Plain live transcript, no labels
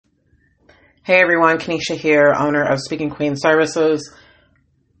Hey everyone, Kanisha here, owner of Speaking Queen Services.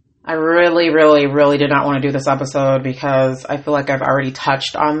 I really did not want to do this episode because I feel like I've already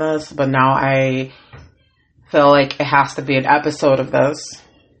touched on this, but now I feel like it has to be an episode of this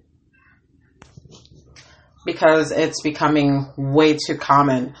because it's becoming way too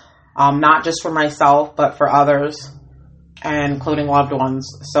common, not just for myself, but for others, and including loved ones.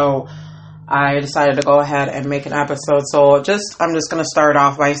 So I decided to go ahead and make an episode. So I'm just going to start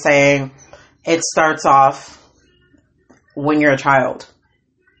off by saying it starts off when you're a child,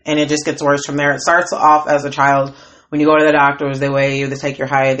 and it just gets worse from there. It starts off as a child. When you go to the doctors, they weigh you, they take your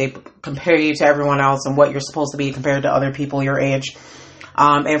height, they compare you to everyone else and what you're supposed to be compared to other people your age,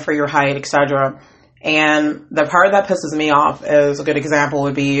 and for your height, etc. And the part that pisses me off is a good example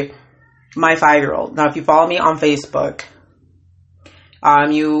would be my 5-year-old. Now, if you follow me on Facebook,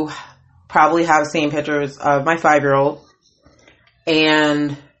 you probably have seen pictures of my 5-year-old,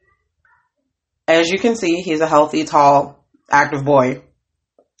 and as you can see, he's a healthy, tall, active boy.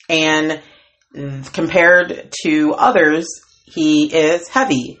 And compared to others, he is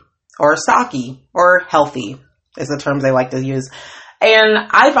heavy or stocky or healthy is the terms they like to use. And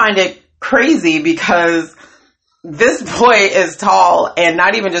I find it crazy because this boy is tall, and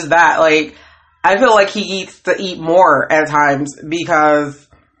not even just that. Like, I feel like he needs to eat more at times because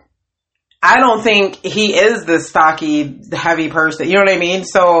I don't think he is this stocky, heavy person. You know what I mean?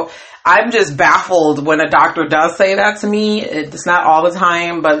 So I'm just baffled when a doctor does say that to me. It's not all the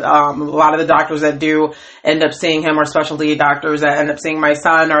time, but a lot of the doctors that do end up seeing him, or specialty doctors that end up seeing my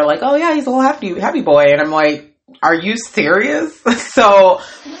son, are like, oh yeah, he's a little heavy boy. And I'm like, are you serious? So,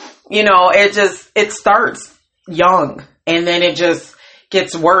 you know, it starts young, and then it just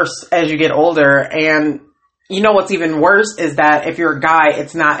gets worse as you get older. And you know what's even worse is that if you're a guy,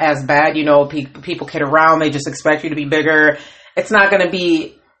 it's not as bad. You know, people kid around. They just expect you to be bigger. It's not going to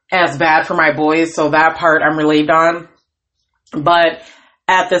be as bad for my boys, so that part I'm relieved on. But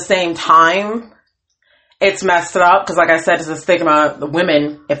at the same time, it's messed up because, like I said, it's a stigma. The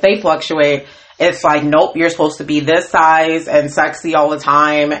women, if they fluctuate, it's like, nope, you're supposed to be this size and sexy all the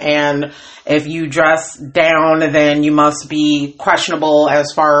time, and if you dress down, then you must be questionable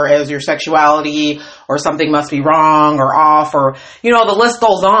as far as your sexuality, or something must be wrong or off, or, you know, the list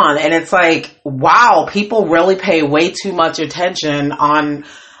goes on. And it's like, wow, people really pay way too much attention on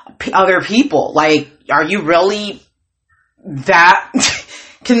other people. Like, are you really that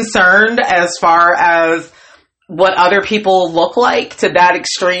concerned as far as what other people look like, to that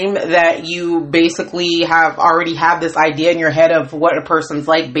extreme that you basically already have this idea in your head of what a person's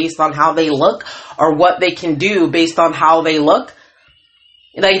like based on how they look, or what they can do based on how they look?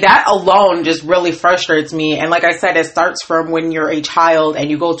 Like, that alone just really frustrates me. And like I said, it starts from when you're a child and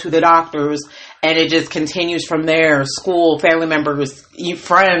you go to the doctors, and it just continues from there. School, family members,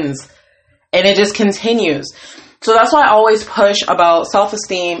 friends, and it just continues. So that's why I always push about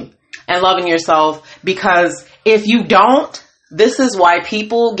self-esteem and loving yourself, because if you don't, this is why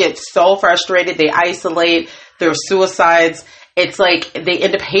people get so frustrated. They isolate, there's suicides. It's like they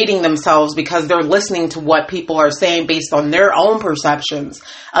end up hating themselves because they're listening to what people are saying based on their own perceptions.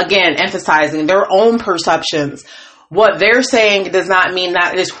 Again, emphasizing their own perceptions. What they're saying does not mean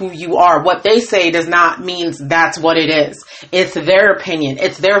that is who you are. What they say does not mean that's what it is. It's their opinion.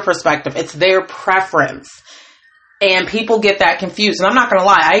 It's their perspective. It's their preference. And people get that confused. And I'm not going to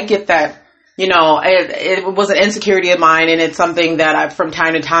lie, I get that. You know, it was an insecurity of mine, and it's something that from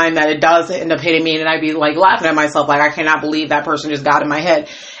time to time that it does end up hitting me, and I'd be like laughing at myself, like, I cannot believe that person just got in my head.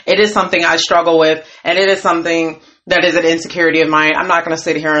 It is something I struggle with, and it is something that is an insecurity of mine. I'm not going to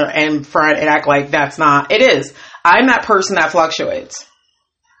sit here in front and act like that's not. It is. I'm that person that fluctuates.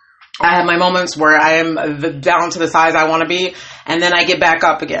 I have my moments where I am down to the size I want to be, and then I get back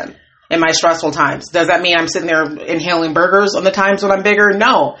up again in my stressful times. Does that mean I'm sitting there inhaling burgers on the times when I'm bigger?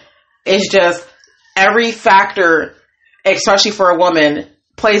 No. It's just every factor, especially for a woman,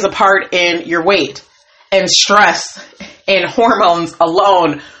 plays a part in your weight. And stress and hormones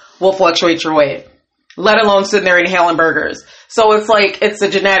alone will fluctuate your weight, let alone sitting there inhaling burgers. So it's like, it's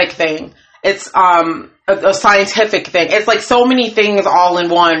a genetic thing. It's a scientific thing. It's like so many things all in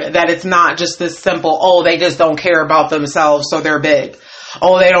one, that it's not just this simple, oh, they just don't care about themselves, so they're big.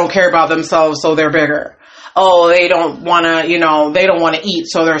 Oh, they don't care about themselves, so they're bigger. Oh, they don't want to, they don't want to eat,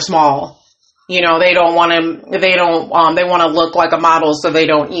 so they're small. They want to look like a model, so they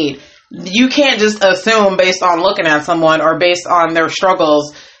don't eat. You can't just assume based on looking at someone or based on their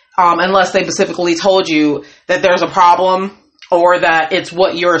struggles, unless they specifically told you that there's a problem or that it's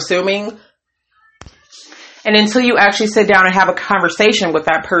what you're assuming. And until you actually sit down and have a conversation with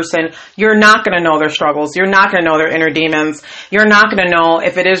that person, you're not going to know their struggles. You're not going to know their inner demons. You're not going to know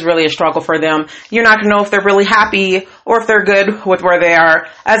if it is really a struggle for them. You're not going to know if they're really happy or if they're good with where they are.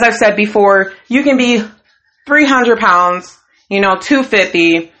 As I've said before, you can be 300 pounds,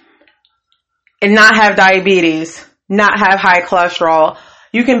 250, and not have diabetes, not have high cholesterol.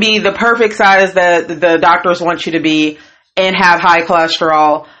 You can be the perfect size that the doctors want you to be and have high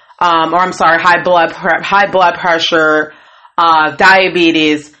cholesterol, high blood pressure,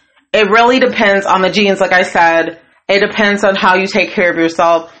 diabetes. It really depends on the genes. Like I said, it depends on how you take care of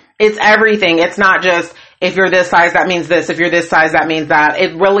yourself. It's everything. It's not just if you're this size, that means this. If you're this size, that means that.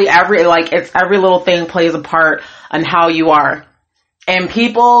 It really every little thing plays a part on how you are. And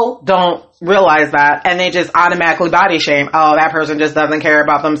people don't realize that, and they just automatically body shame. Oh, that person just doesn't care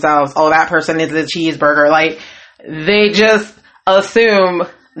about themselves. Oh, that person needs a cheeseburger. Like, they just assume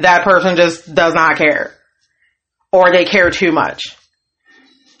that person just does not care, or they care too much.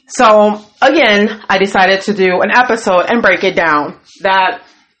 So, again, I decided to do an episode and break it down that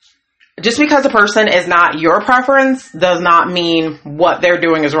just because a person is not your preference does not mean what they're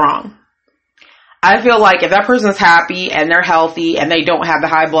doing is wrong. I feel like if that person's happy and they're healthy and they don't have the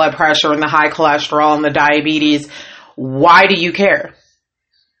high blood pressure and the high cholesterol and the diabetes, why do you care?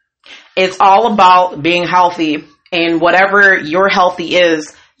 It's all about being healthy, and whatever your healthy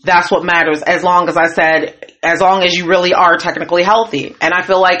is, that's what matters. As long as you really are technically healthy. And I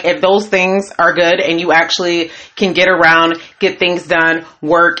feel like if those things are good and you actually can get around, get things done,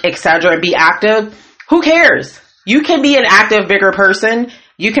 work, etc., and be active, who cares? You can be an active, bigger person.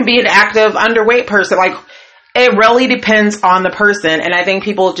 You can be an active, underweight person. Like, it really depends on the person. And I think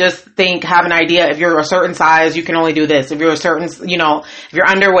people just have an idea, if you're a certain size, you can only do this. If you're a certain, if you're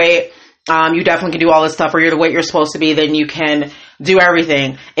underweight, you definitely can do all this stuff, or you're the weight you're supposed to be, then you can do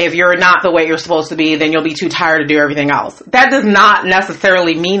everything. If you're not the weight you're supposed to be, then you'll be too tired to do everything else. That does not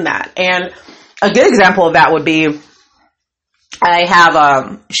necessarily mean that. And a good example of that would be, I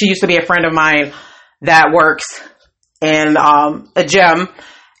have, she used to be a friend of mine that works in a gym,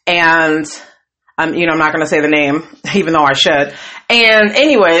 and I'm not going to say the name, even though I should. And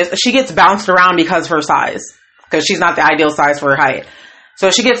anyways, she gets bounced around because of her size, because she's not the ideal size for her height. So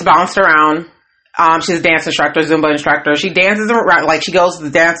she gets bounced around. She's a dance instructor, Zumba instructor. She dances around, like she goes to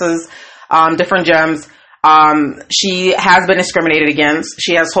the dances, different gyms. She has been discriminated against.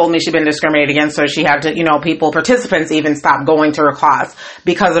 She has told me she's been discriminated against, so she had to, participants even stopped going to her class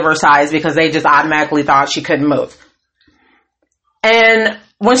because of her size, because they just automatically thought she couldn't move. And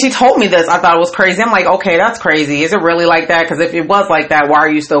when she told me this, I thought it was crazy. I'm like, okay, that's crazy. Is it really like that? Because if it was like that, why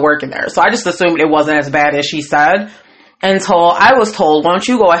are you still working there? So I just assumed it wasn't as bad as she said, until I was told, why don't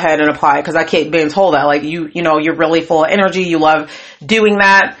you go ahead and apply? Because I kept being told that, like, you're really full of energy. You love doing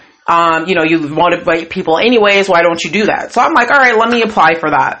that. You motivate people anyways. Why don't you do that? So I'm like, all right, let me apply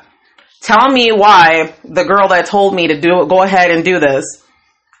for that. Tell me why the girl that told me to go ahead and do this.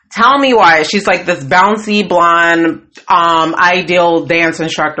 Tell me why. She's like this bouncy, blonde, ideal dance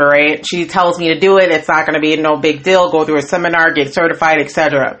instructor, right? She tells me to do it. It's not going to be no big deal. Go through a seminar, get certified,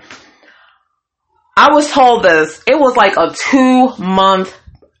 etc. I was told this. It was like a 2-month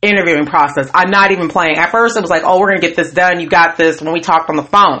interviewing process. I'm not even playing. At first, it was like, oh, we're going to get this done. You got this, when we talked on the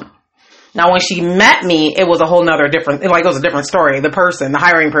phone. Now, when she met me, it was a whole nother different, like, it was a different story. The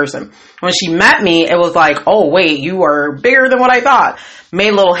hiring person. When she met me, it was like, oh, wait, you are bigger than what I thought.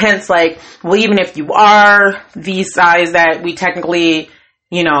 Made little hints like, well, even if you are the size that we technically,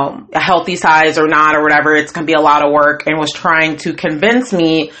 a healthy size or not or whatever, it's going to be a lot of work, and was trying to convince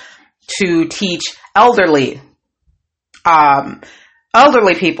me to teach elderly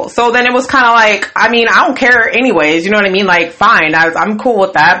people. So then it was kind of like, I don't care anyways. You know what I mean? Like, fine, I'm cool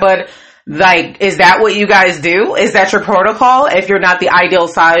with that, but like, is that what you guys do? Is that your protocol? If you're not the ideal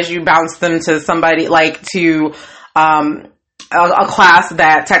size, you bounce them to somebody, like, to a class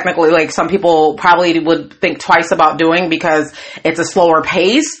that technically, like, some people probably would think twice about doing because it's a slower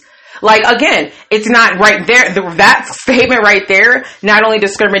pace. Like, again, it's not right there. That statement right there not only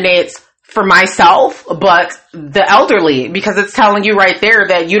discriminates for myself, but the elderly, because it's telling you right there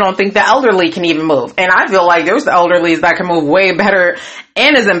that you don't think the elderly can even move. And I feel like there's the elderlies that can move way better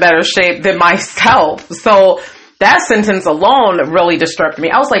and is in better shape than myself. So that sentence alone really disturbed me.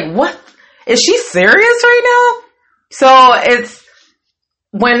 I was like, what? Is she serious right now? So it's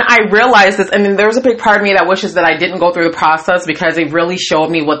when I realized this, there's a big part of me that wishes that I didn't go through the process, because it really showed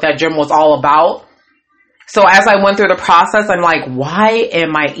me what that gym was all about. So as I went through the process, I'm like, why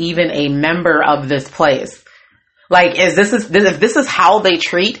am I even a member of this place? Like, if this is how they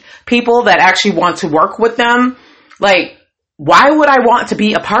treat people that actually want to work with them, like, why would I want to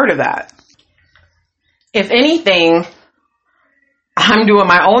be a part of that? if anything, I'm doing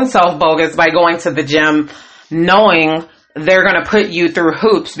my own self bogus by going to the gym knowing they're going to put you through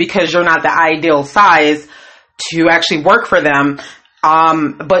hoops because you're not the ideal size to actually work for them.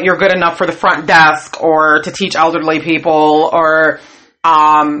 But you're good enough for the front desk or to teach elderly people or,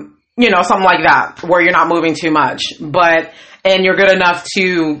 something like that where you're not moving too much, and you're good enough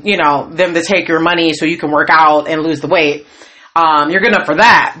to, them to take your money so you can work out and lose the weight. You're good enough for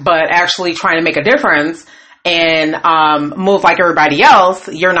that, but actually trying to make a difference and move like everybody else,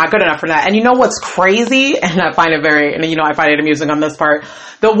 you're not good enough for that. And you know what's crazy? And I find it amusing on this part.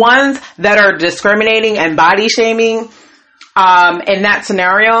 The ones that are discriminating and body shaming in that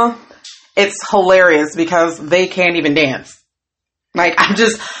scenario, it's hilarious because they can't even dance. Like,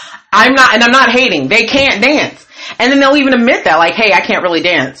 I'm not hating. They can't dance. And then they'll even admit that, like, hey, I can't really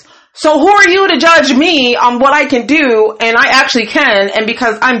dance. So who are you to judge me on what I can do? And I actually can. And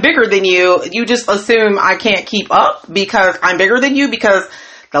because I'm bigger than you, you just assume I can't keep up because I'm bigger than you. Because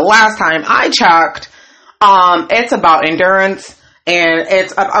the last time I checked, it's about endurance and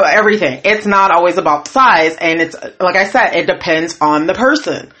it's about everything. It's not always about size. And it's, like I said, it depends on the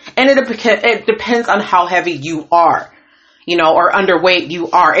person. And it depends on how heavy you are, or underweight you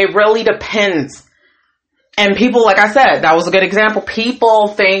are. It really depends. And people, like I said, that was a good example. People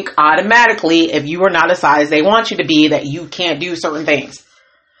think automatically if you are not a size they want you to be, that you can't do certain things.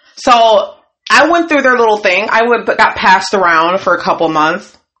 So I went through their little thing. Got passed around for a couple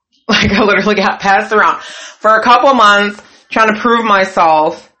months. Like, I literally got passed around for a couple months trying to prove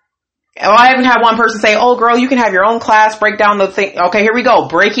myself. Well, I haven't had one person say, oh, girl, you can have your own class, break down the thing. Okay, here we go.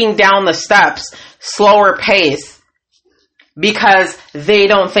 Breaking down the steps, slower pace. Because they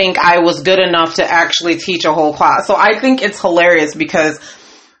don't think I was good enough to actually teach a whole class. So I think it's hilarious because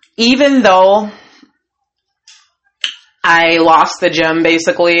even though I lost the gym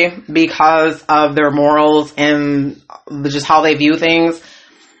basically because of their morals and just how they view things,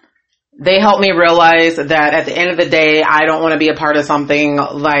 they helped me realize that at the end of the day, I don't want to be a part of something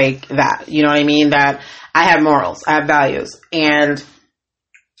like that. You know what I mean? That I have morals, I have values, and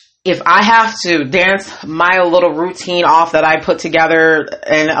if I have to dance my little routine off that I put together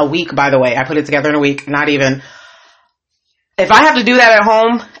in a week, by the way, I put it together in a week, not even. If I have to do that at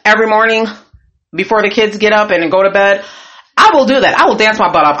home every morning before the kids get up and go to bed, I will do that. I will dance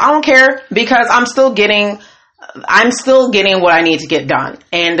my butt off. I don't care because I'm still getting what I need to get done.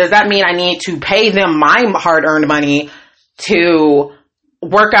 And does that mean I need to pay them my hard-earned money to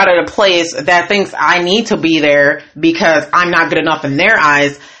work out at a place that thinks I need to be there because I'm not good enough in their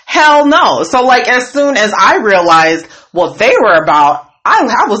eyes? Hell no. So like, as soon as I realized what they were about,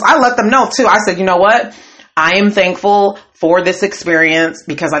 I let them know too. I said, you know what? I am thankful for this experience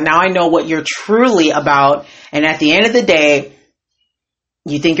because now I know what you're truly about. And at the end of the day,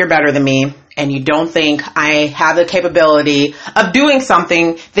 you think you're better than me and you don't think I have the capability of doing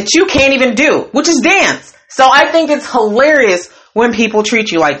something that you can't even do, which is dance. So I think it's hilarious when people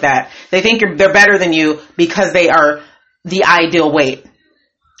treat you like that. They think they're better than you because they are the ideal weight.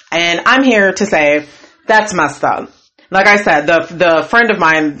 And I'm here to say that's messed up. Like I said, the friend of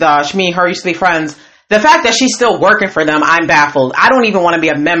mine, me and her used to be friends. The fact that she's still working for them, I'm baffled. I don't even want to be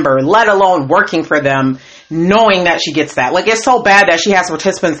a member, let alone working for them, knowing that she gets that. Like, it's so bad that she has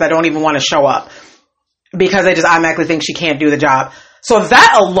participants that don't even want to show up because they just automatically think she can't do the job. So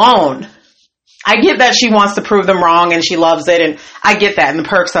that alone, I get that she wants to prove them wrong and she loves it, and I get that and the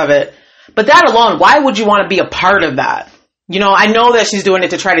perks of it. But that alone, why would you want to be a part of that? I know that she's doing it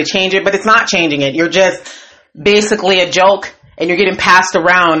to try to change it, but it's not changing it. You're just basically a joke and you're getting passed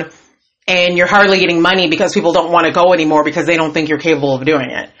around and you're hardly getting money because people don't want to go anymore because they don't think you're capable of doing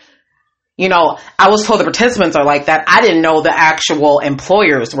it. I was told the participants are like that. I didn't know the actual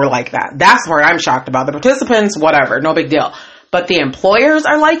employers were like that. That's where I'm shocked about. The participants, whatever, no big deal. But the employers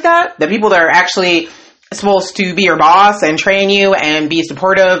are like that. The people that are actually supposed to be your boss and train you and be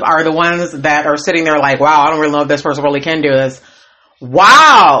supportive are the ones that are sitting there like, wow, I don't really know if this person really can do this.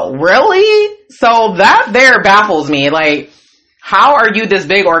 Wow, really? So that there baffles me. Like, how are you this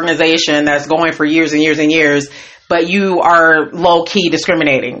big organization that's going for years and years and years, but you are low-key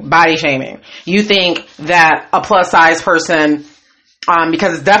discriminating, body shaming? You think that a plus-size person,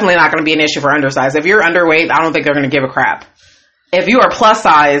 because it's definitely not going to be an issue for undersize. If you're underweight, I don't think they're going to give a crap. If you are plus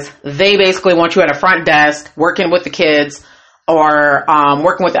size, they basically want you at a front desk working with the kids or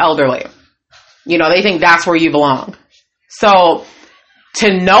working with the elderly. They think that's where you belong. So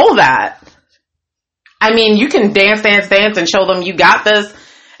to know that, I mean, you can dance and show them you got this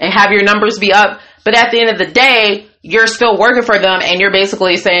and have your numbers be up. But at the end of the day, you're still working for them and you're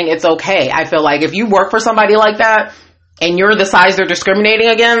basically saying it's okay. I feel like if you work for somebody like that and you're the size they're discriminating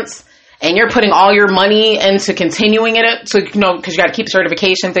against, and you're putting all your money into continuing it, so, you know, because you got to keep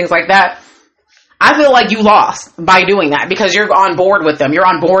certification, things like that, I feel like you lost by doing that because you're on board with them. You're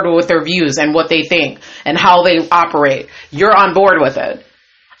on board with their views and what they think and how they operate. You're on board with it.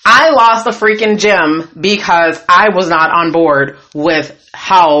 I lost a freaking gym because I was not on board with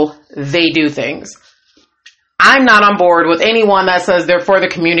how they do things. I'm not on board with anyone that says they're for the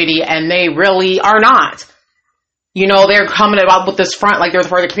community and they really are not. You know, they're coming about with this front like they're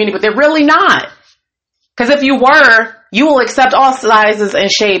for the community, but they're really not. Because if you were, you will accept all sizes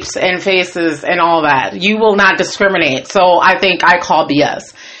and shapes and faces and all that. You will not discriminate. So I think I call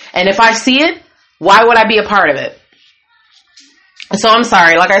BS. And if I see it, why would I be a part of it? So I'm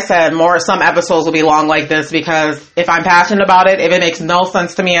sorry. Like I said, some episodes will be long like this because if I'm passionate about it, if it makes no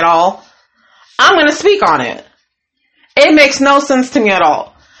sense to me at all, I'm going to speak on it. It makes no sense to me at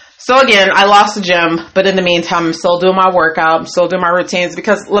all. So again, I lost the gym, but in the meantime, I'm still doing my workout. I'm still doing my routines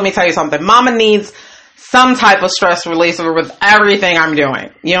because let me tell you something. Mama needs some type of stress release with everything I'm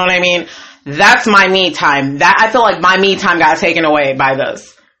doing. You know what I mean? That's my me time. That I feel like my me time got taken away by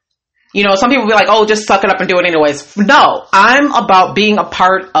this. You know, some people be like, oh, just suck it up and do it anyways. No, I'm about being a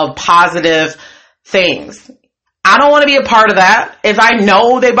part of positive things. I don't want to be a part of that. If I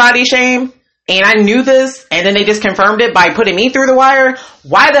know they body shame and I knew this and then they just confirmed it by putting me through the wire,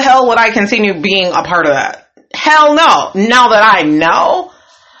 why the hell would I continue being a part of that? Hell no. Now that I know,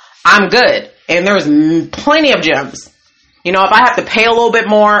 I'm good. And there's plenty of gyms. You know, if I have to pay a little bit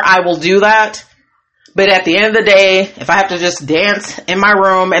more, I will do that. But at the end of the day, if I have to just dance in my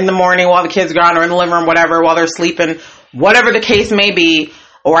room in the morning while the kids are gone or in the living room, whatever, while they're sleeping, whatever the case may be,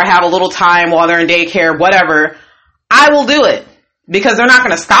 or I have a little time while they're in daycare, whatever, I will do it. Because they're not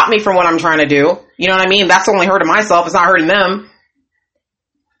going to stop me from what I'm trying to do. You know what I mean? That's only hurting myself. It's not hurting them.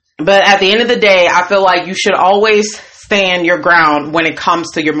 But at the end of the day, I feel like you should always stand your ground when it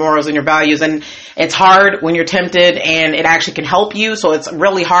comes to your morals and your values. And it's hard when you're tempted and it actually can help you. So it's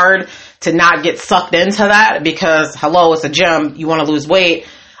really hard to not get sucked into that because, hello, it's a gym. You want to lose weight.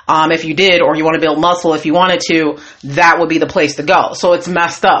 If you did, or you want to build muscle if you wanted to, that would be the place to go. So it's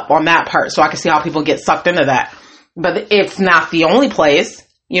messed up on that part. So I can see how people get sucked into that. But it's not the only place.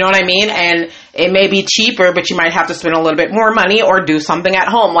 You know what I mean? And it may be cheaper, but you might have to spend a little bit more money or do something at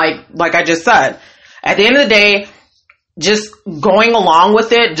home, like I just said. At the end of the day, just going along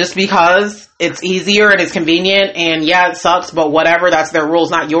with it just because it's easier and it's convenient and yeah, it sucks, but whatever, that's their rules,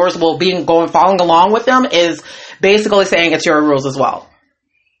 not yours. Well, following along with them is basically saying it's your rules as well.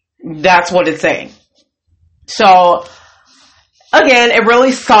 That's what it's saying. So again, it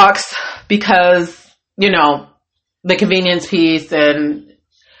really sucks because, you know, the convenience piece and,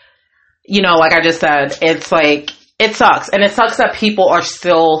 you know, like I just said, it's like, it sucks. And it sucks that people are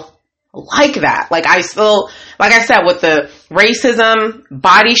still like that. Like I said, with the racism,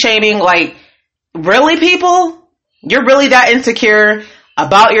 body shaming, like really people, you're really that insecure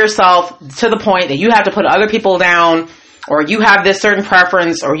about yourself to the point that you have to put other people down, or you have this certain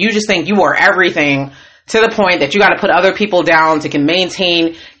preference, or you just think you are everything to the point that you got to put other people down to can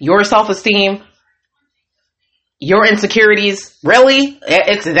maintain your self-esteem, your insecurities. Really?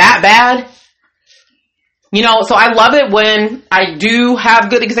 It's that bad? You know, so I love it when I do have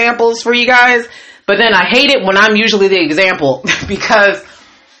good examples for you guys, but then I hate it when I'm usually the example because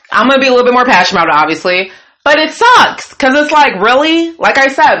I'm going to be a little bit more passionate about it, obviously, but it sucks because it's like, really? Like I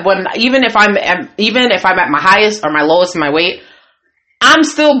said, even if I'm at my highest or my lowest in my weight, I'm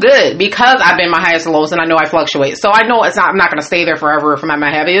still good because I've been my highest and lowest and I know I fluctuate. So I know I'm not going to stay there forever if I'm at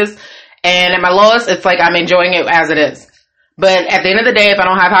my heaviest. And at my lowest, it's like I'm enjoying it as it is. But at the end of the day, if I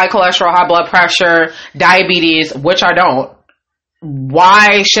don't have high cholesterol, high blood pressure, diabetes, which I don't,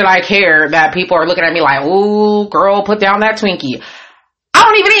 why should I care that people are looking at me like, ooh, girl, put down that Twinkie? I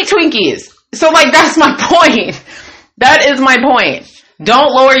don't even eat Twinkies. So, like, that's my point. That is my point.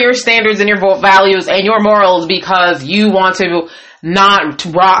 Don't lower your standards and your values and your morals because you want to not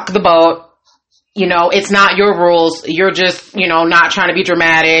rock the boat. You know, it's not your rules. You're just, you know, not trying to be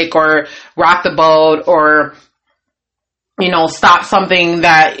dramatic or rock the boat or, you know, stop something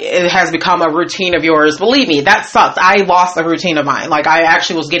that it has become a routine of yours. Believe me, that sucks. I lost a routine of mine. Like, I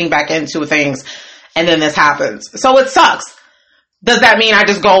actually was getting back into things and then this happens. So it sucks. Does that mean I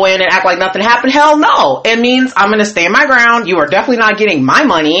just go in and act like nothing happened? Hell no. It means I'm going to stand my ground. You are definitely not getting my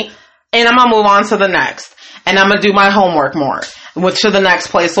money and I'm going to move on to the next. And I'm going to do my homework more to the next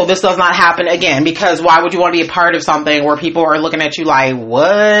place so this does not happen again. Because why would you want to be a part of something where people are looking at you like,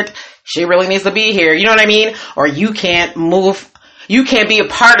 what? She really needs to be here. You know what I mean? Or you can't move. You can't be a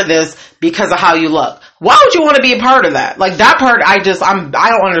part of this because of how you look. Why would you want to be a part of that? Like that part, I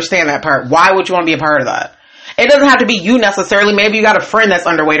don't understand that part. Why would you want to be a part of that? It doesn't have to be you necessarily. Maybe you got a friend that's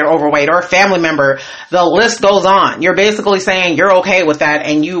underweight or overweight, or a family member. The list goes on. You're basically saying you're okay with that,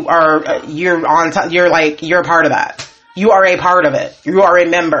 and you're a part of that. You are a part of it. You are a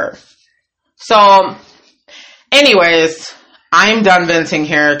member. So, anyways, I'm done venting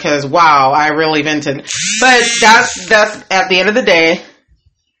here because, wow, I really vented. But that's at the end of the day.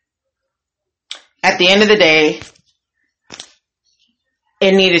 At the end of the day,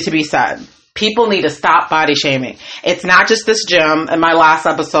 it needed to be said. People need to stop body shaming. It's not just this gym. In my last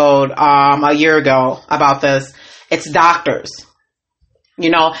episode, a year ago about this, it's doctors. You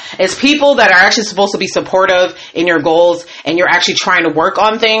know, it's people that are actually supposed to be supportive in your goals and you're actually trying to work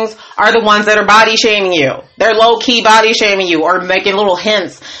on things are the ones that are body shaming you. They're low key body shaming you or making little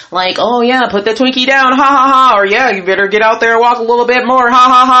hints like, oh yeah, put the Twinkie down, ha ha ha, or yeah, you better get out there and walk a little bit more, ha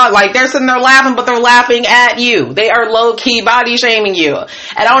ha ha. Like they're sitting there laughing, but they're laughing at you. They are low key body shaming you. And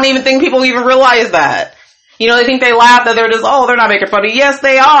I don't even think people even realize that. You know, they think they laugh that they're just, oh, they're not making fun of you. Yes,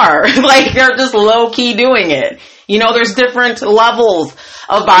 they are. Like they're just low key doing it. You know, there's different levels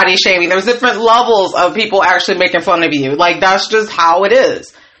of body shaming. There's different levels of people actually making fun of you. Like, that's just how it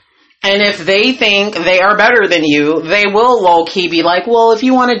is. And if they think they are better than you, they will low-key be like, well, if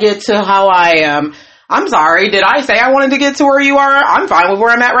you want to get to how I am, I'm sorry, did I say I wanted to get to where you are? I'm fine with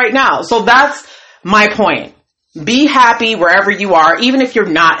where I'm at right now. So that's my point. Be happy wherever you are, even if you're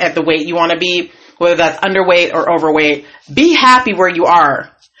not at the weight you want to be, whether that's underweight or overweight. Be happy where you are.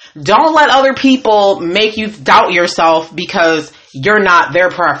 Don't let other people make you doubt yourself because you're not their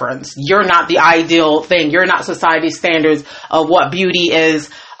preference. You're not the ideal thing. You're not society's standards of what beauty is,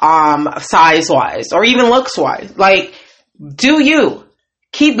 size-wise or even looks-wise. Like, do you.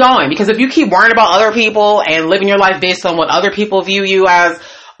 Keep going. Because if you keep worrying about other people and living your life based on what other people view you as,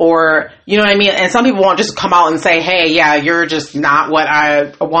 or, you know what I mean? And some people won't just come out and say, hey, yeah, you're just not what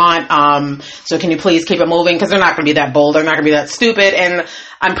I want. So can you please keep it moving? Because they're not going to be that bold. They're not going to be that stupid. And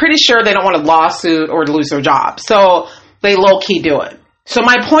I'm pretty sure they don't want a lawsuit or to lose their job. So they low-key do it. So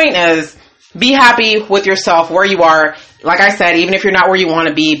my point is, be happy with yourself where you are. Like I said, even if you're not where you want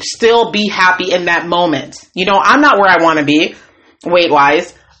to be, still be happy in that moment. You know, I'm not where I want to be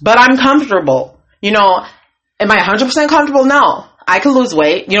weight-wise, but I'm comfortable. You know, am I 100% comfortable? No. I could lose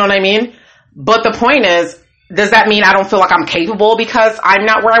weight, you know what I mean? But the point is, does that mean I don't feel like I'm capable because I'm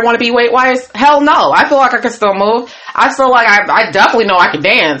not where I want to be weight-wise? Hell no. I feel like I can still move. I feel like I definitely know I can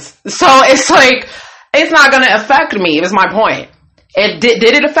dance. So it's like, it's not going to affect me, is my point. Did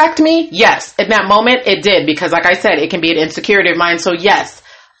it affect me? Yes. In that moment, it did. Because like I said, it can be an insecurity of mine. So yes,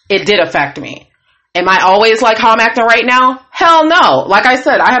 it did affect me. Am I always like how I'm acting right now? Hell no. Like I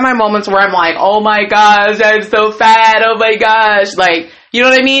said, I have my moments where I'm like, oh my gosh, I'm so fat. Oh my gosh. Like, you know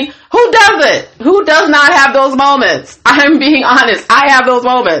what I mean? Who does it? Who does not have those moments? I'm being honest. I have those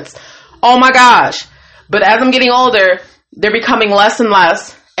moments. Oh my gosh. But as I'm getting older, they're becoming less and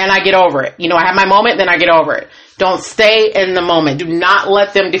less, and I get over it. You know, I have my moment, then I get over it. Don't stay in the moment. Do not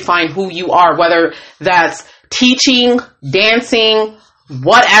let them define who you are, whether that's teaching, dancing,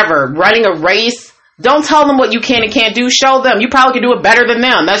 whatever, running a race. Don't tell them what you can and can't do. Show them. You probably can do it better than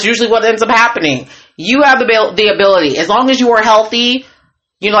them. That's usually what ends up happening. You have the ability. As long as you are healthy,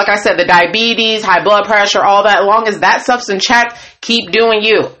 you know, like I said, the diabetes, high blood pressure, all that, as long as that stuff's in check, keep doing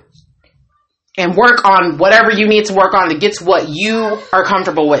you. And work on whatever you need to work on to get to what you are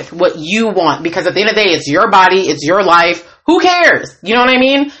comfortable with, what you want. Because at the end of the day, it's your body, it's your life. Who cares? You know what I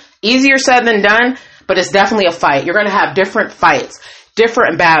mean? Easier said than done, but it's definitely a fight. You're going to have different fights,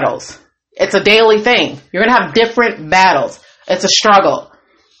 different battles. It's a daily thing. You're going to have different battles. It's a struggle.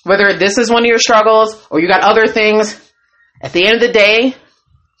 Whether this is one of your struggles or you got other things, at the end of the day,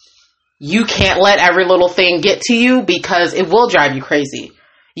 you can't let every little thing get to you because it will drive you crazy.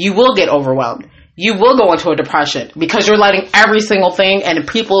 You will get overwhelmed. You will go into a depression because you're letting every single thing and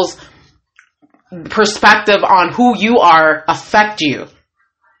people's perspective on who you are affect you.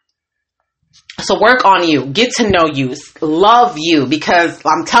 So work on you. Get to know you. Love you. Because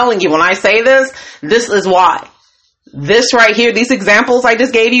I'm telling you, when I say this, this is why. This right here, these examples I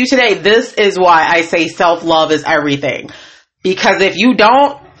just gave you today, this is why I say self-love is everything. Because if you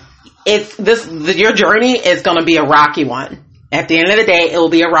don't, your journey is going to be a rocky one. At the end of the day, it will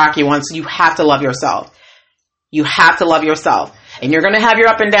be a rocky one. So you have to love yourself. You have to love yourself. And you're going to have your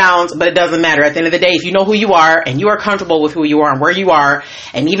up and downs, but it doesn't matter. At the end of the day, if you know who you are and you are comfortable with who you are and where you are,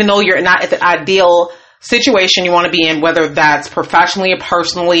 and even though you're not at the ideal situation you want to be in, whether that's professionally or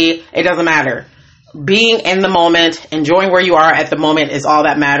personally, it doesn't matter. Being in the moment, enjoying where you are at the moment is all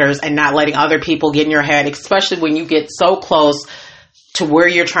that matters, and not letting other people get in your head, especially when you get so close to where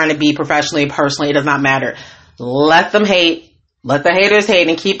you're trying to be professionally and personally. It does not matter. Let them hate. Let the haters hate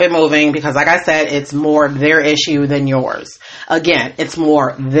and keep it moving, because like I said, it's more their issue than yours. Again, it's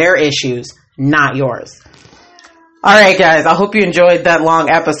more their issues, not yours. All right, guys, I hope you enjoyed that long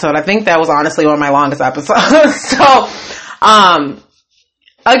episode. I think that was honestly one of my longest episodes. So,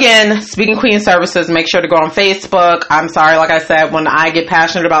 again, Speaking Queen Services, make sure to go on Facebook. I'm sorry, like I said, when I get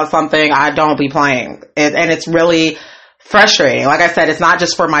passionate about something, I don't be playing. And it's really frustrating. Like I said, it's not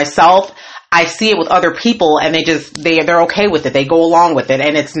just for myself. I see it with other people, and they're okay with it. They go along with it,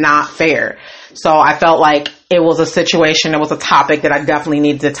 and it's not fair. So I felt like it was a situation, it was a topic that I definitely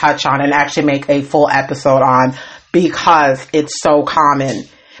needed to touch on and actually make a full episode on, because it's so common.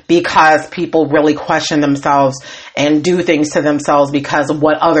 Because people really question themselves and do things to themselves because of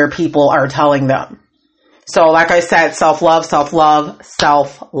what other people are telling them. So like I said, self-love,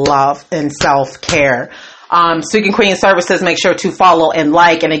 and self-care. Speaking Queen Services, make sure to follow and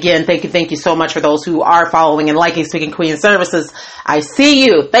like. And again, thank you so much for those who are following and liking Speaking Queen Services. I see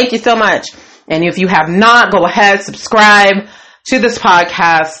you. Thank you so much. And if you have not, go ahead, subscribe to this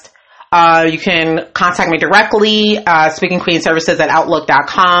podcast. You can contact me directly,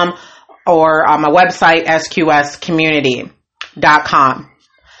 speakingqueenservices@outlook.com, or on my website, sqscommunity.com.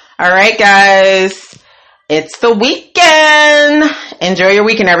 All right, guys. It's the weekend. Enjoy your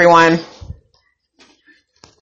weekend, everyone.